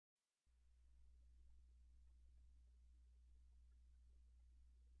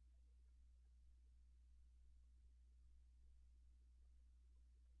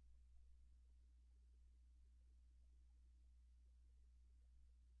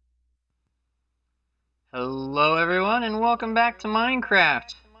Hello everyone and welcome back to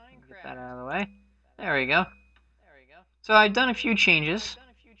Minecraft. Get that out of the way. There we go. So I've done a few changes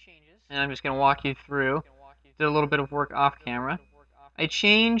and I'm just going to walk you through. Did a little bit of work off camera. I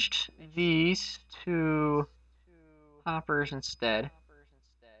changed these to hoppers instead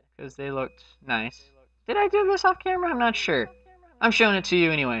because they looked nice. Did I do this off camera? I'm not sure. I'm showing it to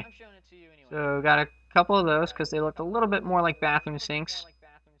you anyway. So got a couple of those because they looked a little bit more like bathroom sinks.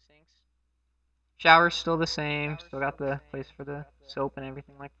 Shower's still the same, still got the place for the soap and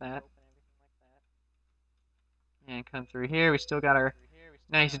everything like that. And come through here, we still got our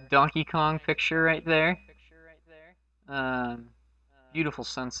nice Donkey Kong picture right there. Beautiful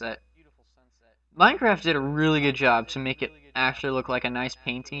sunset. Minecraft did a really good job to make it actually look like a nice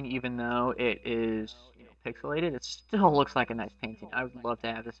painting, even though it is, pixelated. It still looks like a nice painting. I would love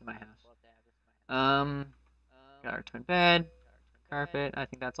to have this in my house. Got our twin bed, carpet. I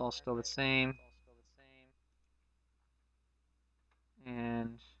think that's all still the same.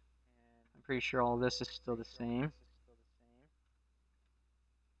 And I'm pretty sure all this is still the same.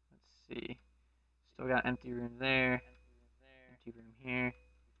 Let's see. Still got empty room there. Empty room here.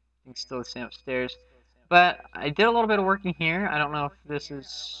 I think still the same upstairs. But I did a little bit of work in here. I don't know if this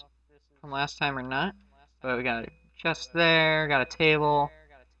is from last time or not. But we got a chest there, got a table,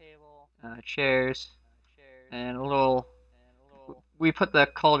 chairs, and a little... We put the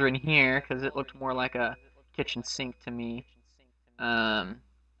cauldron here because it looked more like a kitchen sink to me.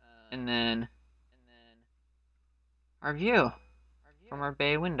 And then our view from our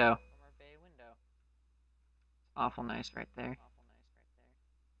bay window. Awful nice right there.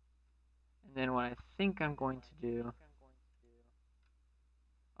 And then what I think I'm going to do...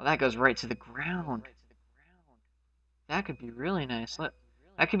 Oh, that goes right to the ground. That could be really nice.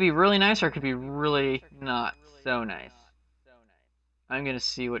 That could be really nice or it could be really not so nice. I'm going to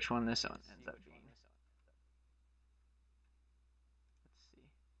see which one this one ends up being. Let's see.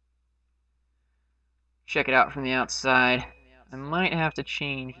 Check it out from the outside. I might have to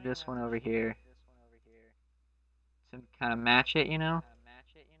change this one over here to kind of match it,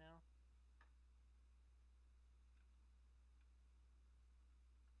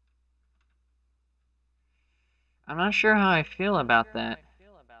 I'm not sure how I feel about that.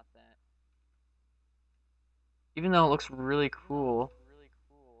 Even though it looks really cool,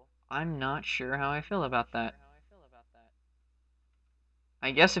 I'm not sure how I feel about that.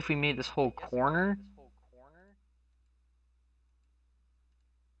 I guess if we made this whole corner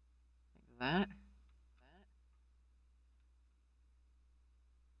like that.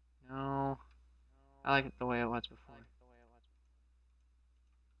 No, I like it the way it was before.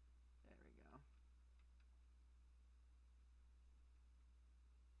 There we go.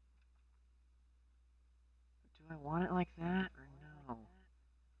 Do I want it like that or no?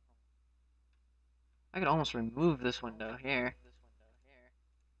 I could almost remove this window here.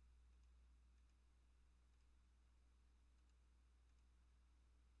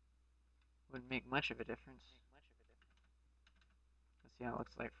 Wouldn't make much of a difference. Let's see how it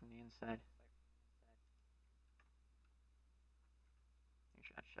looks like from the inside.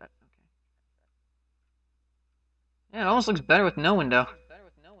 Shut, okay. Yeah, it almost looks better with no window.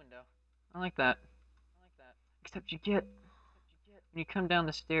 I like that. Except when you come down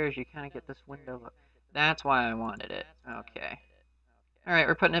the stairs, you kind of get this window look. That's why I wanted it. Okay. Alright,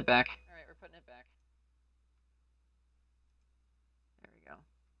 we're putting it back. There we go.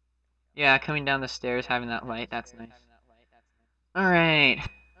 Yeah, coming down the stairs, having that light, that's nice. Alright.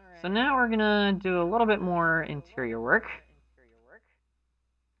 So now we're gonna do a little bit more interior work.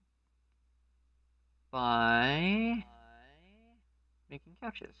 By making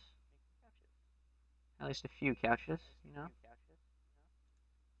couches. At least a few couches, Get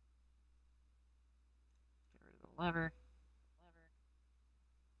rid of the lever.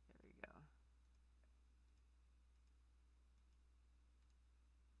 There we go.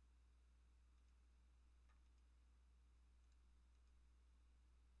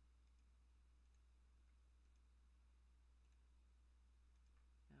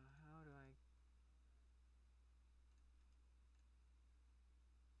 Now how do I...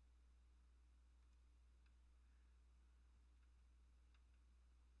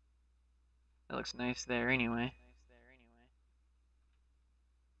 That looks nice there anyway.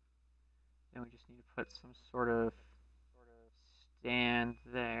 Then we just need to put some sort of stand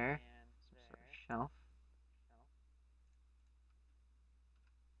there. Some sort of shelf.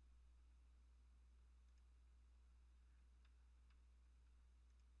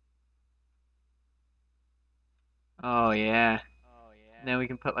 Oh yeah. And then we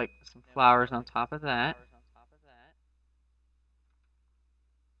can put like some flowers on top of that.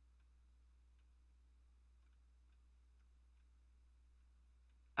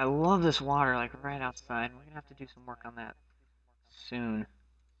 I love this water, like right outside. We're gonna have to do some work on that soon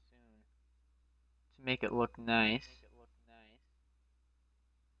to make it look nice.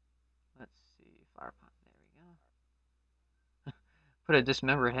 Let's see, flower pot. There we go. Put a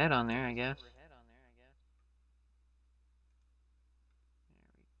dismembered head on there, I guess.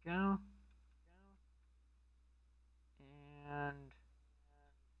 There we go. And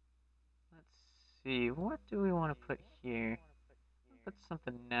let's see, what do we want to put here? Put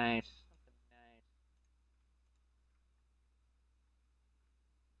something nice.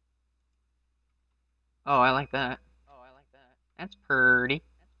 Oh, I like that. That's pretty.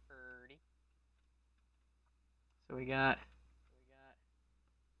 So we got.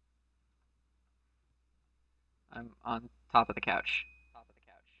 I'm on top of the couch.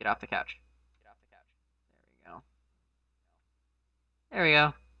 Get off the couch. There we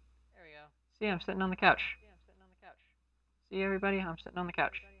go. There we go. See, I'm sitting on the couch. See, everybody? I'm sitting on the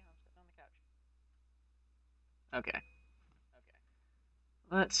couch. Okay.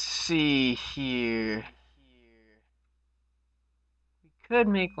 Let's see here. We could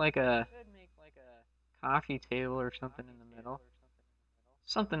make like a coffee table or something in the middle.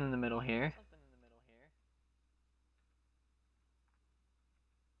 Something in the middle here.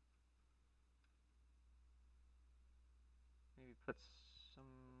 Maybe put some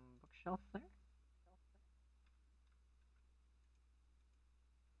bookshelf there.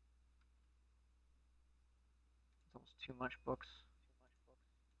 It's almost too much books.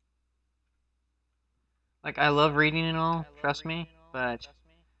 Like, I love reading and all, trust me, but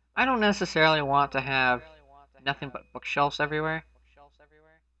I don't necessarily want to have nothing but bookshelves everywhere.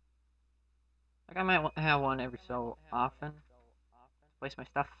 Like, I might have one every so often to place my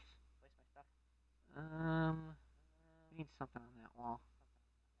stuff. I need something on that wall.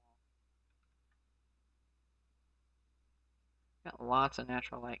 Got lots of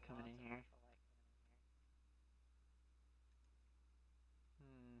natural light coming in here. Do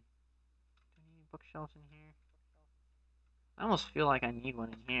I need bookshelves in here? I almost feel like I need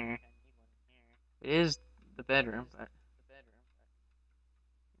one in here. It is the bedroom, but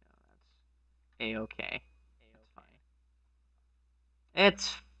you know, that's a-okay. That's fine.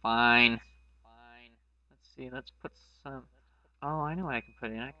 It's fine. Let's see, let's put some... Oh, I know what I can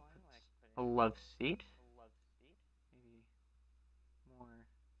put in. I can put a love seat. Maybe more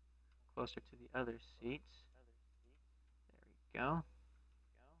closer to the other seats. There we go.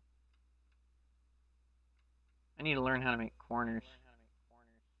 I need to learn how to make corners.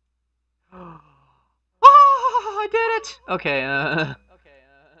 Oh, I did it! Okay,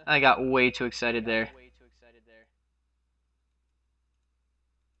 I got way too excited there.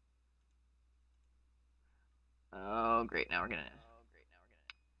 Oh, great, now we're gonna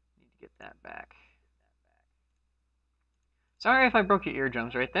need to get that back. Sorry if I broke your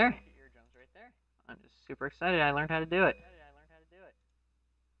eardrums right there. I'm just super excited I learned how to do it.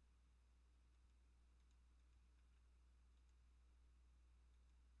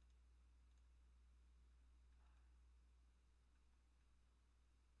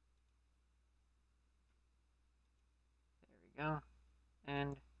 There we go.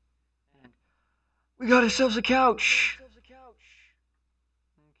 And we got ourselves a couch.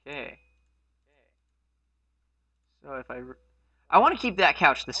 Okay. So if I want to keep that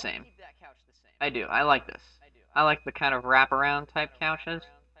couch the same. I do. I like this. I like the kind of wraparound type couches.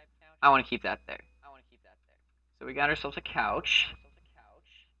 I want to keep that there. So we got ourselves a couch.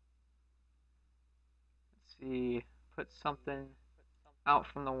 Let's see. Put something out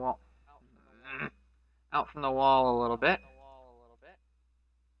from the wall. Out from the wall a little bit.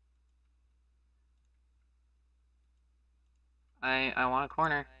 I want a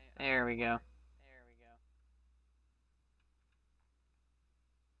corner. There we go.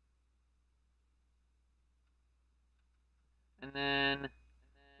 And then let's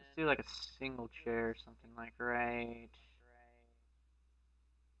do like a single chair or something like right.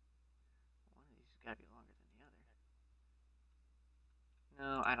 One of these has got to be longer than the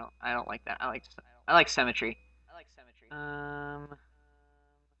other. No, I don't like that. I like symmetry. I'm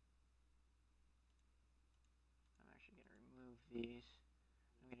actually gonna remove these.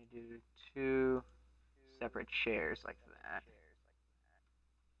 I'm gonna do 2 separate chairs like that.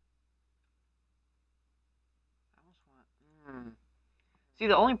 I almost want. See,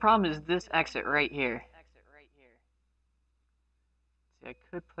 the only problem is this exit right here. See, I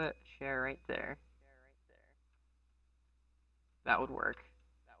could put a chair right there. That would work.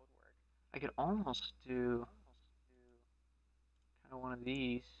 I could almost do kind of one of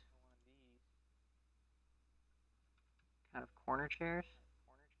these kind of corner chairs.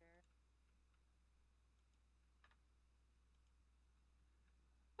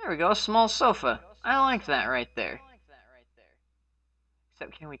 we go, a small sofa. I like that right there.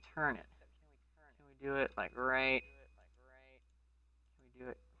 Except, can we turn it? Can we do it like right? Can we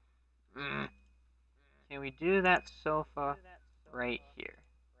do it? Can we do that sofa right here?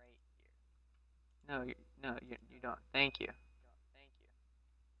 No, you don't. Thank you. Delete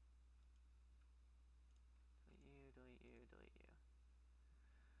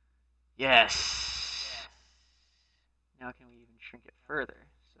you. Yes. Now can we even shrink it further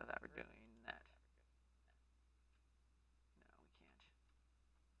so that we're doing that? No, we can't.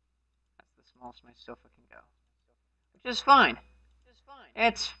 That's the smallest my sofa can go. Which is fine.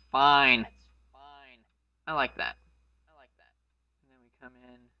 It's fine. I like that. And then we come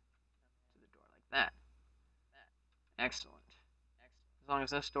in to the door like that. Excellent. As long as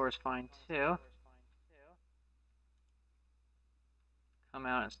this door is fine too. Come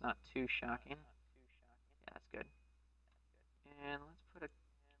out, it's not too shocking. Yeah, that's good. And let's put a...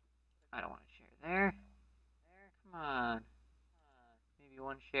 I don't want a chair there. Come on. Maybe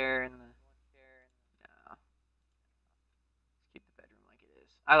one chair in the... No. Let's keep the bedroom like it is.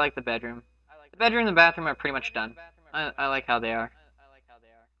 I like the bedroom. The bedroom and the bathroom are pretty much done. I like how they are.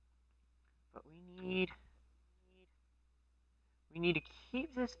 But we need to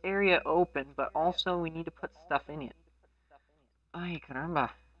keep this area open, but also we need to put stuff in it. Ay, caramba.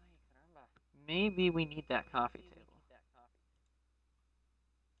 Maybe we need that coffee table.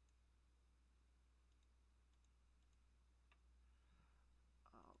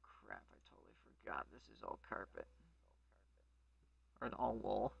 Oh crap, I totally forgot this is all carpet. Or all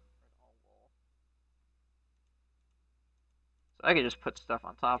wool. So I could just put stuff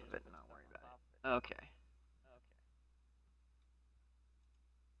on top of it and not worry about it. Okay.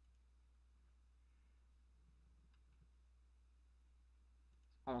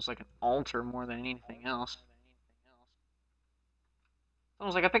 It's almost like an altar more than anything else. It's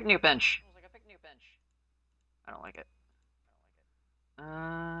almost like a picnic bench. I don't like it.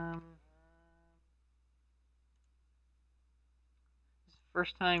 This is the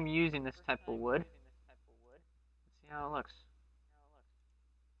first time using this type of wood. Let's see how it looks.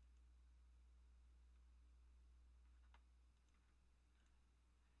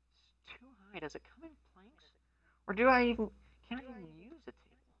 It's too high. Does it come in planks? Or can I even use a table?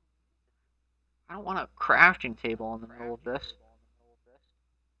 I don't want a crafting table in the middle of this.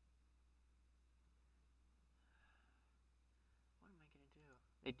 What am I going to do?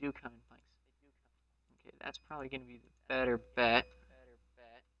 They do come in planks. Okay, that's probably going to be the better bet.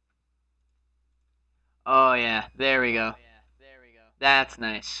 Oh yeah, there we go. That's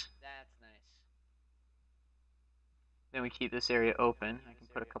nice. Then we keep this area open. I can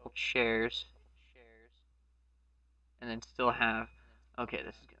put a couple chairs. And then still have... Okay,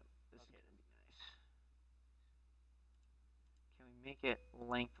 this is gonna be nice. Can we make it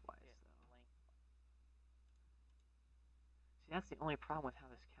lengthwise, though? See, that's the only problem with how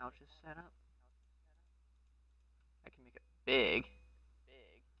this couch is set up. I can make it big.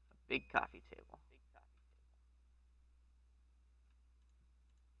 A big coffee table.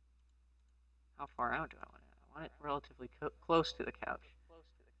 How far out do I want it? I want it relatively close to the couch.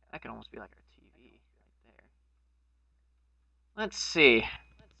 That could almost be like our TV right there. Let's see.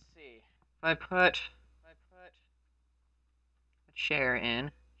 If I put a chair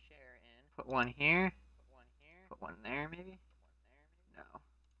in, put one here, put one there maybe? No.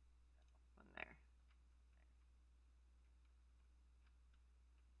 One there.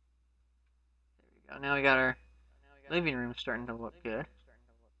 There we go. Now we got our living room starting to look good.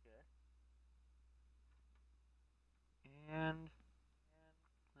 And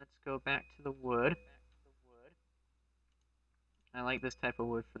let's go back to the wood. I like this type of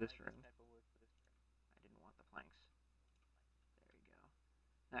wood for this room. I didn't want the planks. There we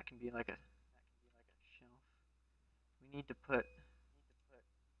go. That can be like a shelf. We need to put...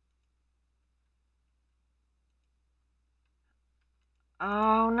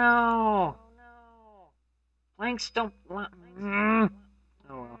 Oh no! Planks don't... Oh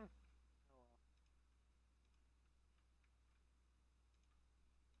well.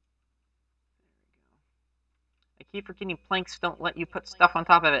 I keep forgetting planks don't let you put stuff on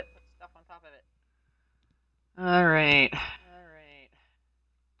top of it. Alright.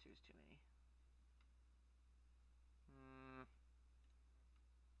 Two's too many.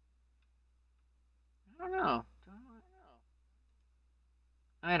 I don't know.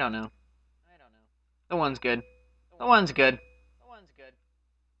 I don't know. The one's good. The one's good.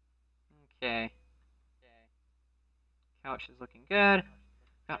 Okay. Couch is looking good.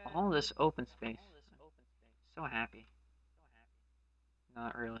 Got all this open space. So happy.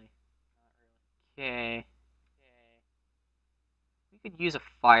 Not really. Okay. We could use a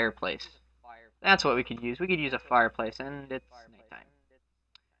fireplace. That's what we could use. We could use a fireplace, and it's nighttime.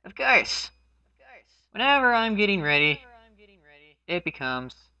 Of course, whenever I'm getting ready, it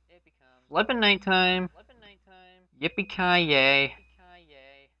becomes flippin' nighttime. Yippee-ki-yay.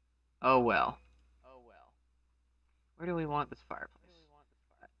 Oh well. Where do we want this fireplace?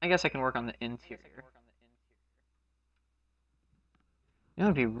 I guess I can work on the interior. It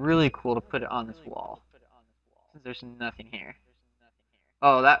would be really cool to put it on this wall, since there's nothing here.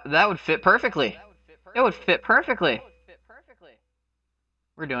 Oh, that would fit perfectly. It would fit perfectly.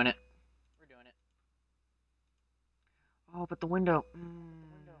 We're doing it. Oh, but the window.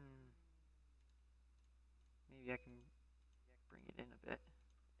 Maybe I can bring it in a bit.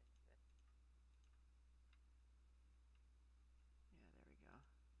 Yeah, there we go.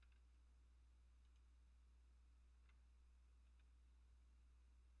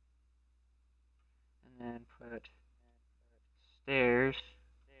 And then put stairs.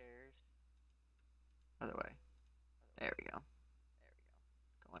 Other way. There we go.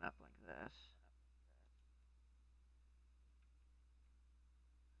 Going up like this.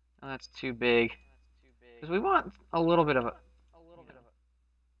 Oh, that's too big. Because we want a little bit of a... look to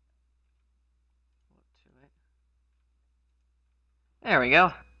it. There we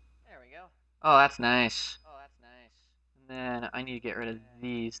go. Oh, that's nice. And then I need to get rid of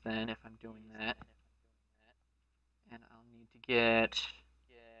these then if I'm doing that. And I'll need to get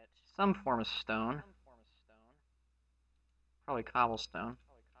some form of stone. Probably cobblestone.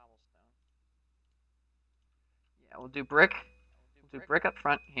 Yeah, we'll do brick. We'll do brick up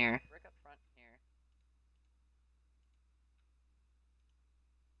front here.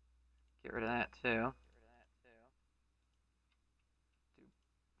 Get rid of that too. Do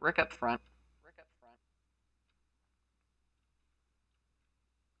brick up front.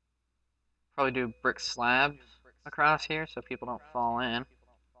 Probably do brick slabs across here so people don't fall in. And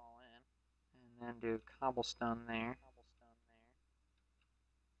then do cobblestone there.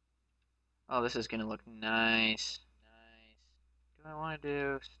 Oh, this is going to look nice. Do I want to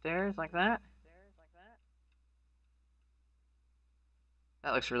do stairs like that?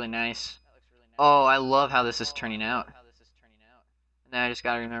 That looks really nice. Oh, I love how this is turning out. And now I just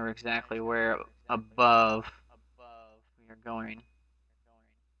got to remember exactly where above we are going.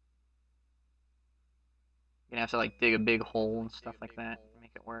 You're gonna have to like dig a big hole and stuff like that to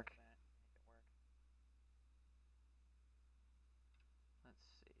make it work. Let's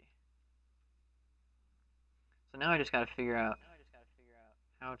see. So now I just gotta figure out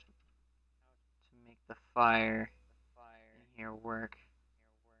how to make the fire in here work.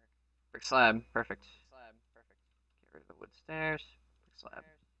 Brick slab, perfect. Get rid of the wood stairs. Brick slab.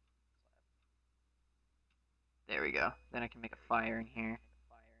 There we go. Then I can make a fire in here.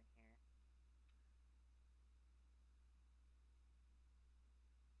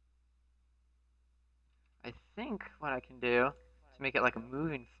 I think what I can do to make it like a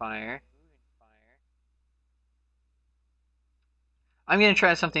moving fire. I'm going to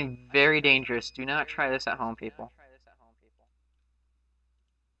try something very dangerous. Do not try this at home, people.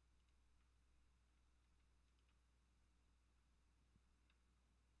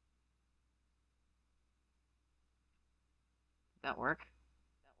 Did that work?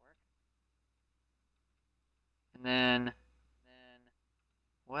 And then,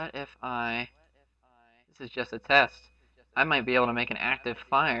 what if I... This is just a test. I might be able to make an active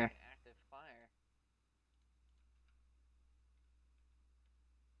fire.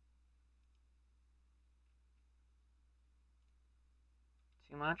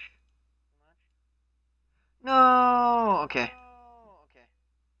 Too much? No! Okay.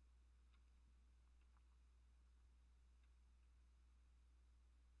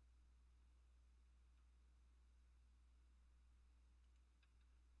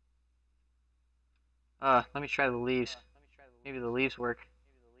 Let me try the leaves. Maybe the leaves work.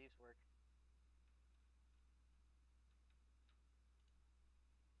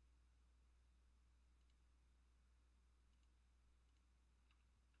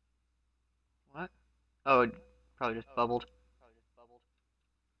 What? Oh, it probably just bubbled.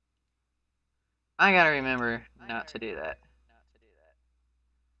 I gotta remember not to do that.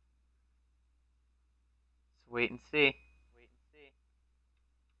 Let's wait and see.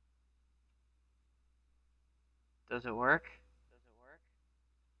 Does it work?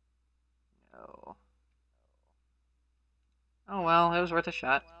 No. Oh well, it was worth a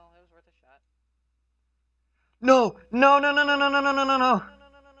shot. No! No, no, no, no, no, no, no, no, no, no!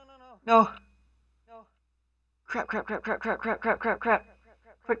 No! Crap, crap, crap, crap, crap, crap, crap, crap, crap.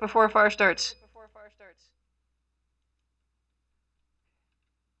 Quick before a fire starts.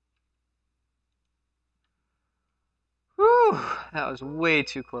 Whew! That was way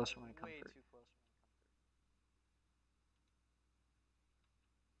too close for my comfort.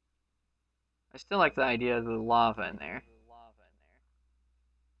 I still like the idea of the lava in there.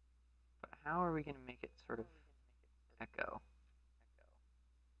 But how are we going to make it sort of echo?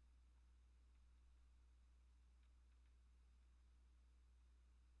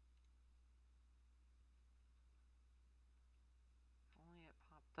 If only it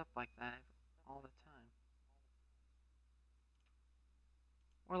popped up like that all the time.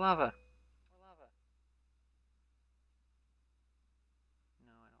 More lava.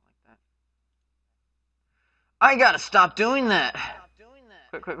 No, I don't like that. I gotta stop doing that!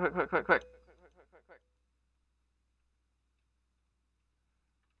 Quick, quick, quick, quick, quick, quick.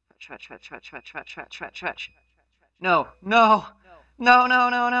 Fetch, fetch, fetch, fetch, fetch, fetch, fetch, fetch. No, no! No, no,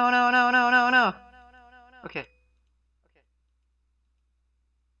 no, no, no, no, no, no, no! Okay.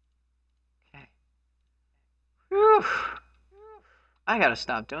 Okay. Whew. I gotta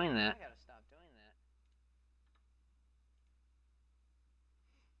stop doing that.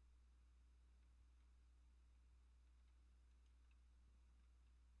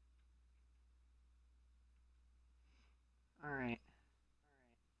 Alright.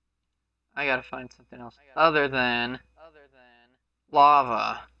 I gotta find something else other than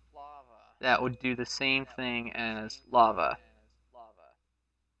lava that would do the same thing as lava.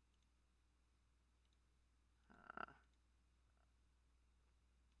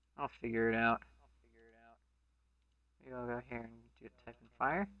 I'll figure it out. Maybe I'll go here and do a type in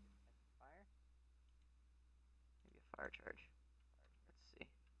fire. Maybe a fire charge. Let's see.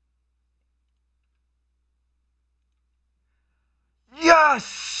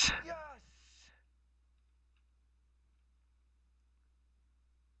 Yes!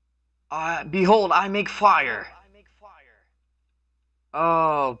 Behold, I make fire.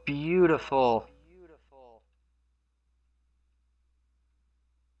 Oh, beautiful.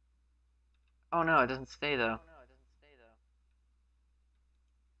 Oh no, it doesn't stay though.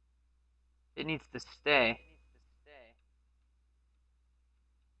 It needs to stay.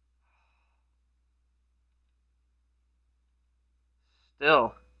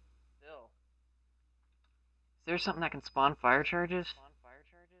 Still. Is there something that can spawn fire charges?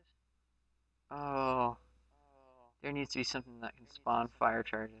 Oh. There needs to be something that can spawn fire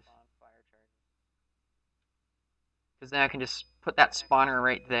charges. Because then I can just put that spawner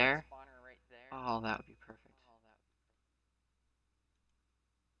right there. Oh, that would be perfect.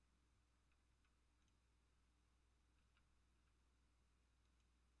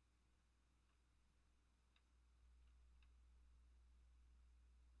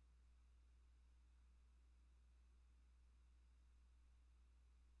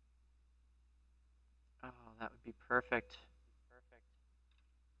 Oh, that would be perfect.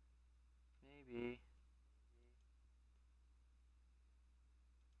 Maybe.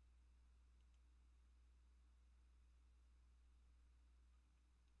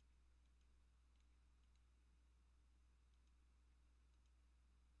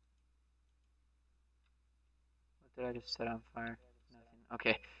 What did I just set on fire? Nothing.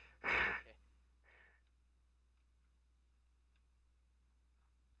 Okay.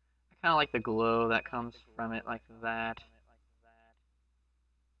 I kind of like the glow that comes from it like that.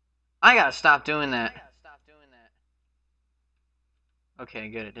 I gotta stop doing that. Okay,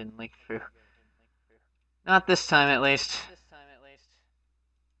 good. It didn't leak through. Not this time, at least.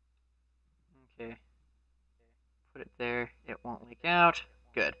 Okay. Put it there. It won't leak out.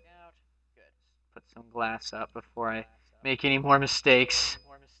 Good. Put some glass up before I make any more mistakes.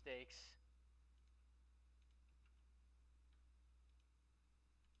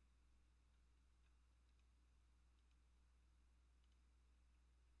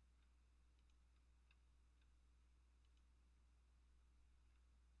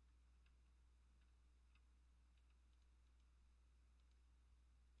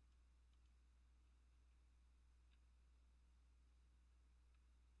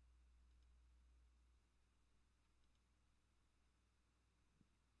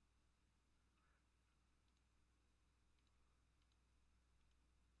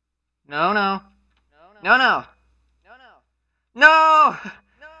 No, no. No, no. No!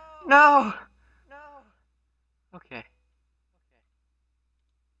 No! Okay.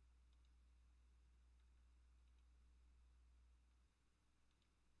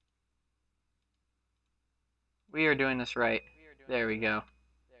 We are doing this right. There we go.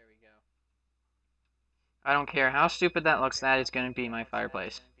 I don't care how stupid that looks, that is going to be my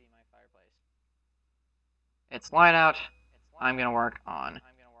fireplace. It's light out. I'm going to work on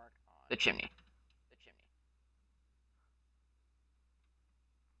the chimney.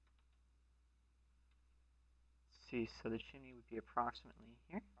 see, so the chimney would be approximately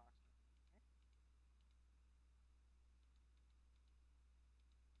here.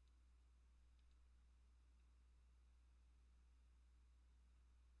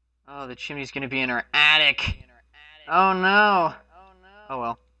 Oh, the chimney's gonna be in our attic. Oh no. Oh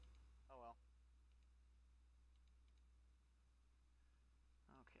well.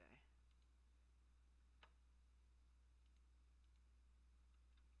 Okay.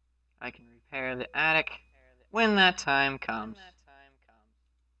 I can repair the attic when that time comes.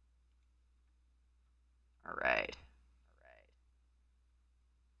 Alright.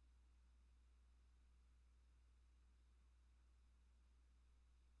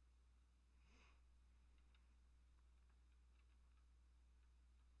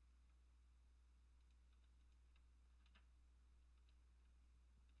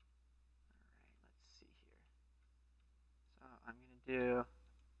 Let's see here. So I'm gonna do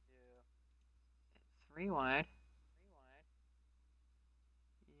 3 wide.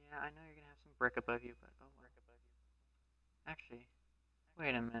 Yeah, I know you're gonna have some brick above you, but oh well. Actually,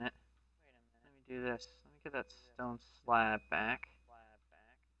 wait a minute. Let me do this. Let me get that stone slab back.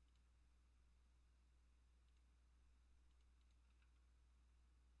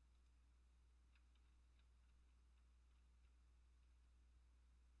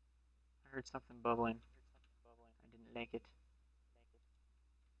 I heard something bubbling. I didn't like it.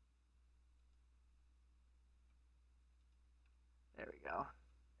 There we go.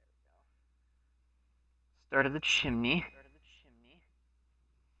 Started the chimney.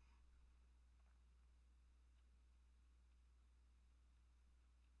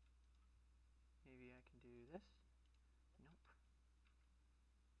 Maybe I can do this. Nope.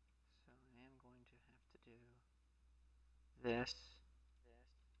 So I am going to have to do this like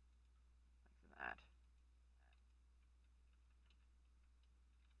that.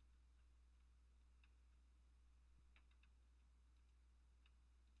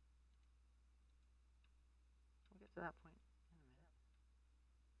 We'll get to that point in a minute.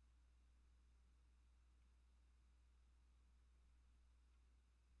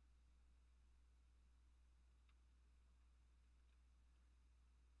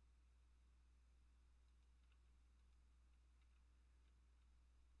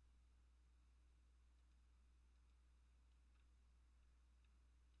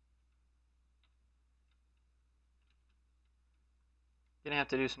 Gonna have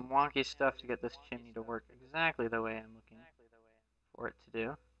to do some wonky stuff to get this chimney to work exactly the way I'm looking for it to do. There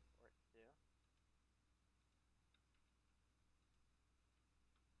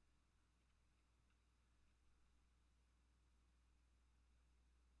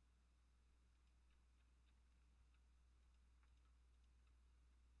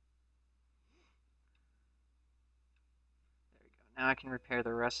we go. Now I can repair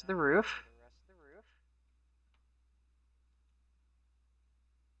the rest of the roof.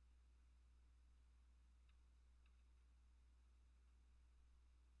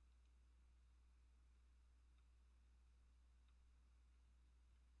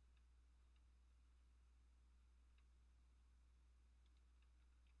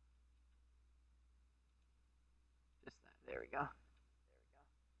 Just that. There we go.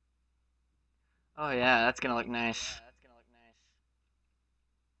 Oh yeah, that's gonna look nice.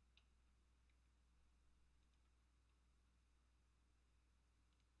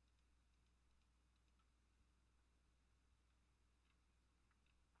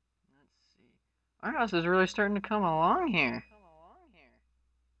 Let's see. Our house is really starting to come along here.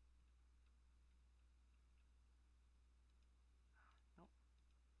 Nope.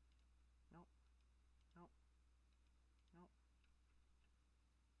 Nope. Nope. Nope.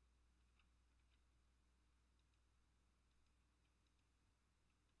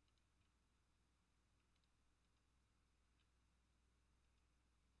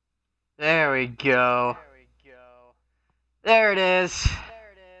 There we go. There it is.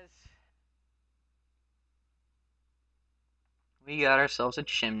 We got ourselves a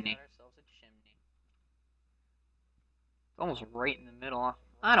chimney. It's almost right in the middle.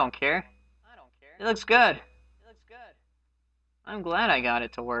 I don't care. It looks good. I'm glad I got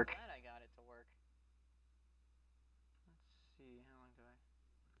it to work. Let's see,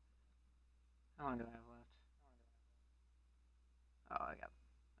 how long do I have left? Oh,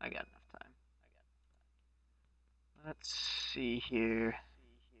 I got enough time. Let's see here.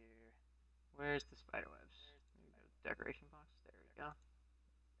 Where's the spider webs? Maybe go decoration box. There we go.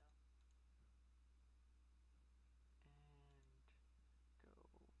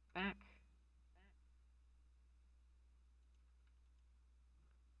 And go back.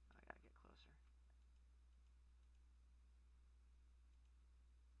 I gotta get closer.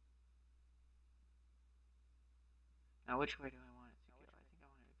 Now, which way do I want it to go? I think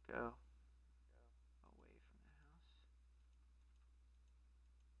I want it to go away from the house.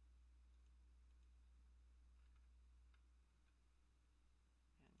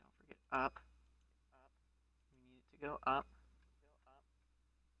 And don't forget up. We need it to go up.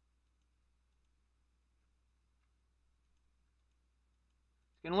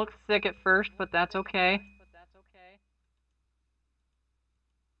 It's going to look thick at first, but that's okay.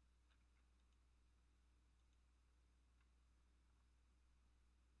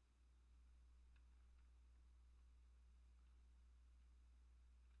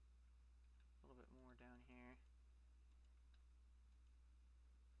 A little bit more down here.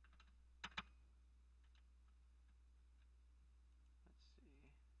 Let's see.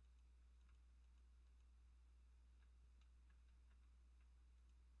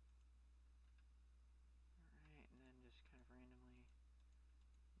 Alright, and then just kind of randomly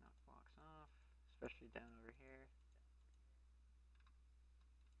knock blocks off, especially down over here.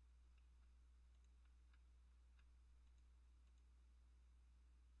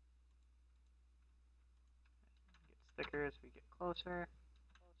 It gets thicker as we get closer.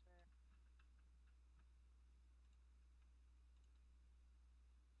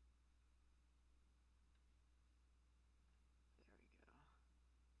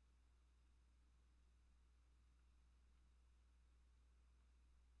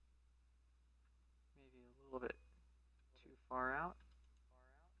 Maybe a little bit too far out.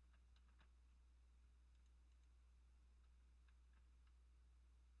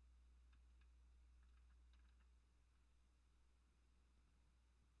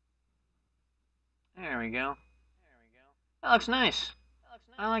 There we go. That looks nice.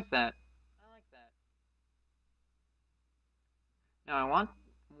 I like that. Now I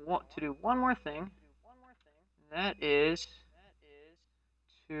want to do one more thing. That is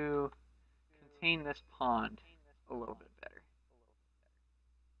to contain this pond a little bit better.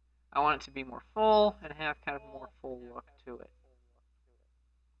 I want it to be more full and have kind of more full look to it.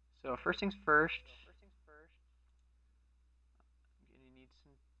 So first things first, I'm going to need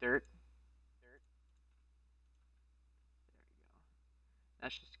some dirt. There we go.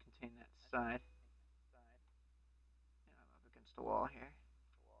 That's just to contain that side. And I'm up against the wall here.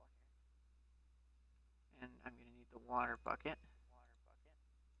 And I'm going to need the water bucket.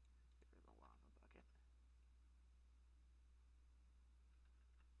 Get rid of the lava bucket.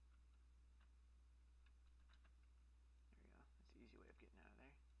 There we go. That's the easy way of getting out of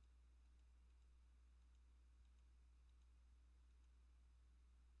there.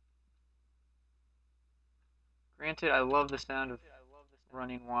 Granted, I love the sound of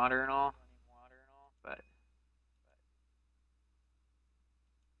running water and all, but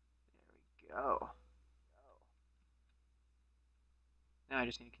there we go. Now I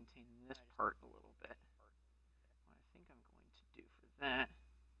just need to contain this part a little bit. What I think I'm going to do for that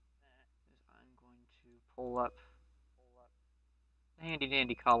is I'm going to pull up the handy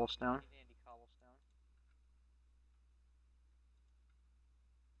dandy cobblestone.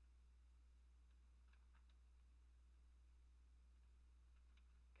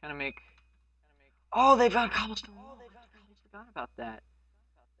 Kind of make... Oh, they've got cobblestone walls. I forgot about that.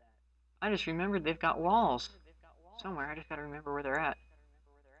 I just remembered they've got walls somewhere. I just got to remember where they're at.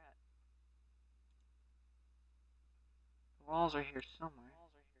 The walls are here somewhere.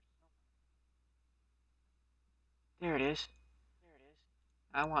 There it is.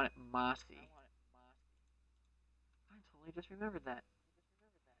 I want it mossy. I totally just remembered that.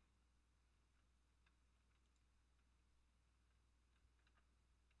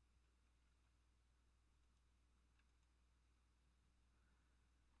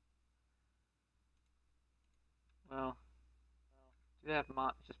 Well, do they have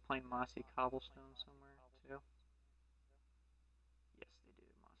just plain mossy cobblestone somewhere too? Yes, they do.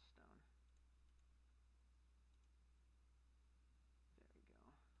 Moss stone. There we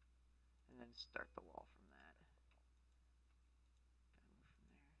go. And then start the wall from that. Move from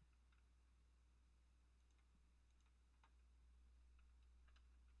there.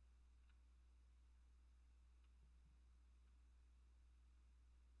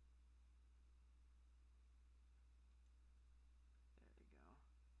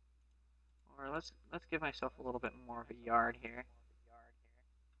 Or let's give myself a little bit more of a yard here.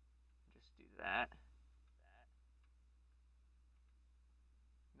 Just do that.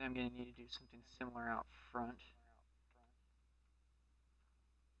 Then I'm going to need to do something similar out front.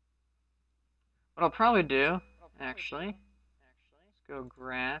 What I'll probably do, actually, let's go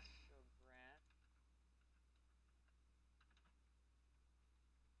grass.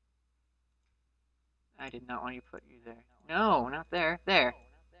 I did not want you to put you there. No, not there. There.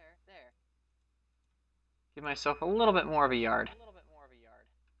 give myself a little bit more of a yard.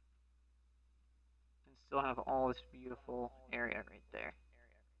 And still have all this beautiful area right there.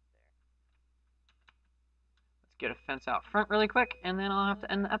 Let's get a fence out front really quick, and then I'll have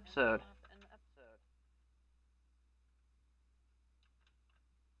to end the episode.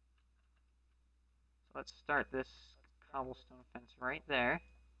 So let's start this cobblestone fence right there.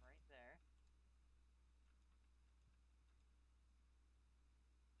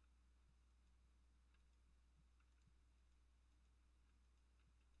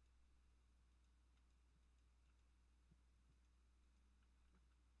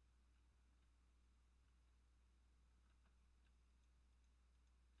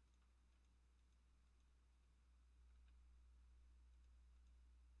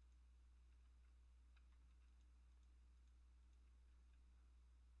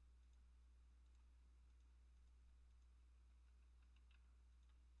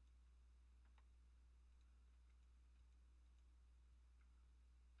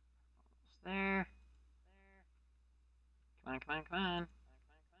 There. Come on, come on, come on.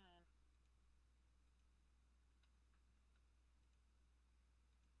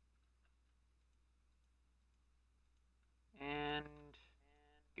 And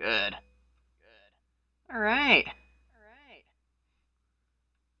good. All right.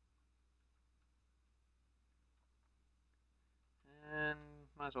 And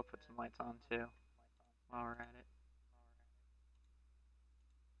might as well put some lights on too while we're at it.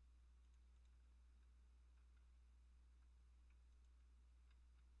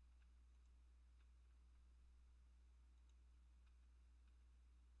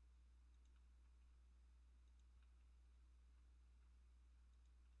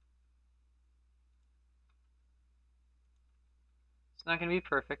 It's not going to be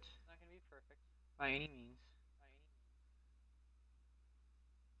perfect by any means.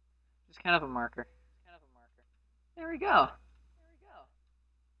 Just kind of a marker. There we go.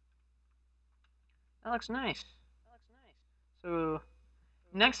 That looks nice. So,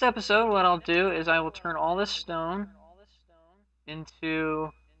 next episode, what I'll do is I will turn all this stone into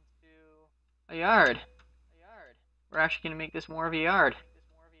a yard. We're actually going to make this more of a yard.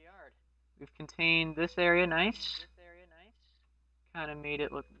 We've contained this area nice. Kind of made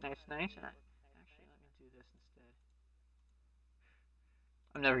it look nice. And actually, let me do this instead.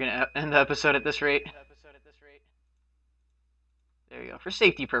 I'm never going to end the episode at this rate. There you go, for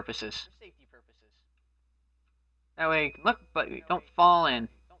safety purposes. That way you can look, but you don't fall in.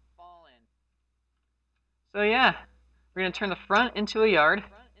 So yeah, we're going to turn the front into a yard.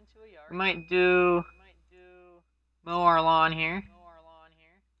 We might mow our lawn here.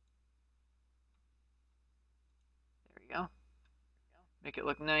 There we go. Make it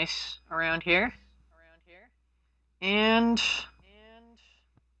look nice around here. And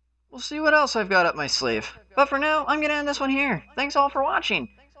we'll see what else I've got up my sleeve. But for now, I'm going to end this one here. Thanks all for watching.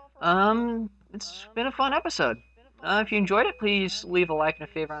 It's been a fun episode. If you enjoyed it, please leave a like and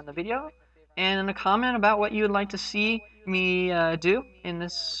a favor on the video. And a comment about what you would like to see me do in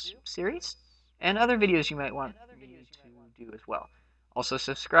this series. And other videos you might want me to do as well. Also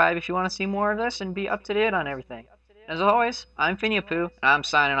subscribe if you want to see more of this and be up to date on everything. As always, I'm Finyapu, and I'm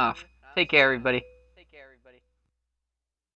signing off. Take care, everybody.